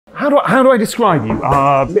How do I describe you?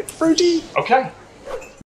 A bit fruity. Okay.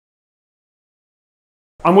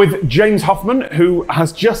 I'm with James Hoffmann, who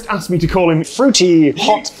has just asked me to call him Fruity,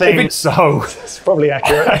 hot thing. So, It's probably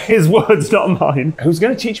accurate. his words, not mine. Who's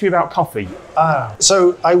going to teach me about coffee?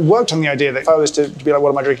 So I worked on the idea that if I was to be like, what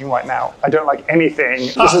am I drinking right now? I don't like anything.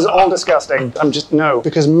 This is all disgusting. I'm just, no.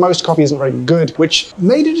 Because most coffee isn't very good, which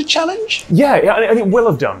made it a challenge. Yeah, and it will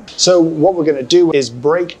have done. So what we're going to do is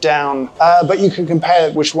break down, but you can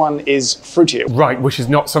compare which one is fruitier. Right, which is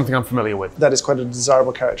not something I'm familiar with. That is quite a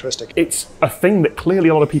desirable characteristic. It's a thing that clearly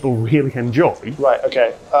a lot of people really enjoy. Right,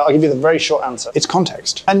 okay. I'll give you the very short answer. It's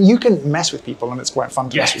context. And you can mess with people, and it's quite fun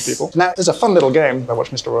to mess with people. Now, there's a fun little game. I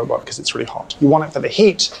watch Mr. Robot because it's really hot. You want it for the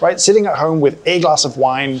heat, right? Sitting at home with a glass of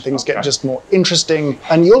wine, things get just more interesting,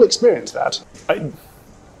 and you'll experience that.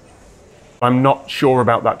 I'm not sure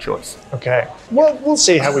about that choice. Okay. Well, we'll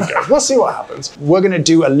see how we go. We'll see what happens. We're going to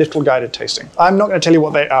do a little guided tasting. I'm not going to tell you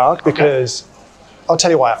what they are because I'll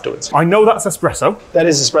tell you why afterwards. I know that's espresso. That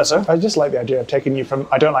is espresso. I just like the idea of taking you from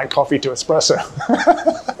I don't like coffee to espresso.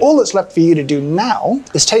 All that's left for you to do now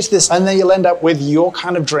is taste this, and then you'll end up with your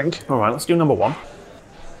kind of drink. All right, let's do number one.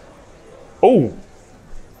 Oh.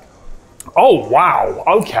 Oh, wow.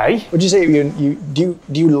 Okay. Would you say do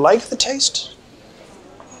you like the taste?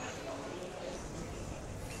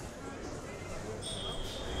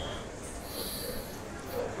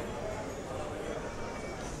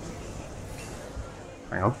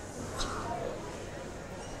 Hang on.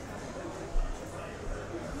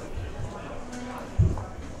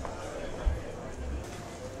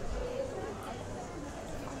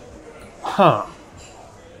 Huh.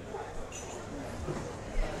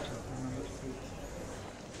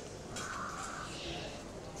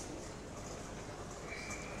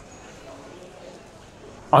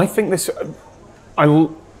 I think this,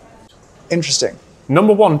 Interesting.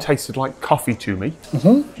 Number one tasted like coffee to me.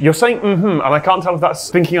 You're saying and I can't tell if that's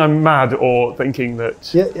thinking I'm mad or thinking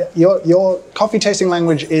that... Yeah, your coffee tasting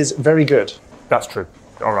language is very good. That's true.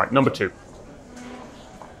 All right, number two.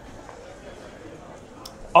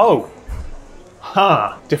 Oh.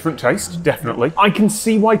 Huh. Different taste, definitely. I can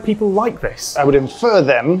see why people like this. I would infer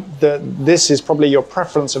then that this is probably your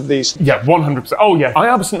preference of these. Yeah, 100%. Oh yeah, I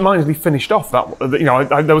absent-mindedly finished off that. You know,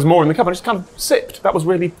 there was more in the cup. I just kind of sipped. That was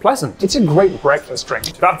really pleasant. It's a great breakfast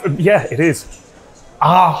drink. Yeah, it is.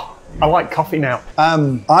 Ah, I like coffee now.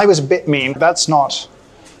 I was a bit mean. That's not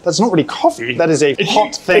really coffee. That is a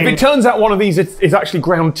hot thing. If it turns out one of these is actually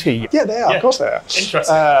ground tea. Yeah, they are. Of course they are.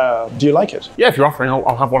 Interesting. Do you like it? Yeah, if you're offering,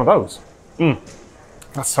 I'll have one of those.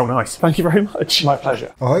 That's so nice. Thank you very much. My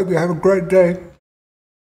pleasure. I hope you have a great day.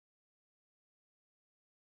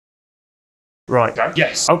 Right.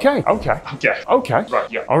 Yes. Okay. Okay. Yeah. Okay.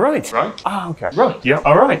 Right. Yeah. All right. Right. Ah, okay. Right. Yeah.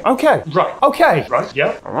 All right. Okay. Right. Okay. Right.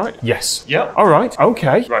 Yeah. All right. Yes. Yeah. All right.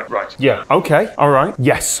 Okay. Right. Right. Yeah. Okay. All right.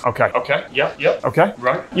 Yes. Okay. Okay. Yeah. Yeah. Okay.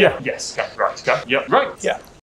 Right. Yeah. Yes. Okay. Right. Okay. Yeah. Right. Yeah.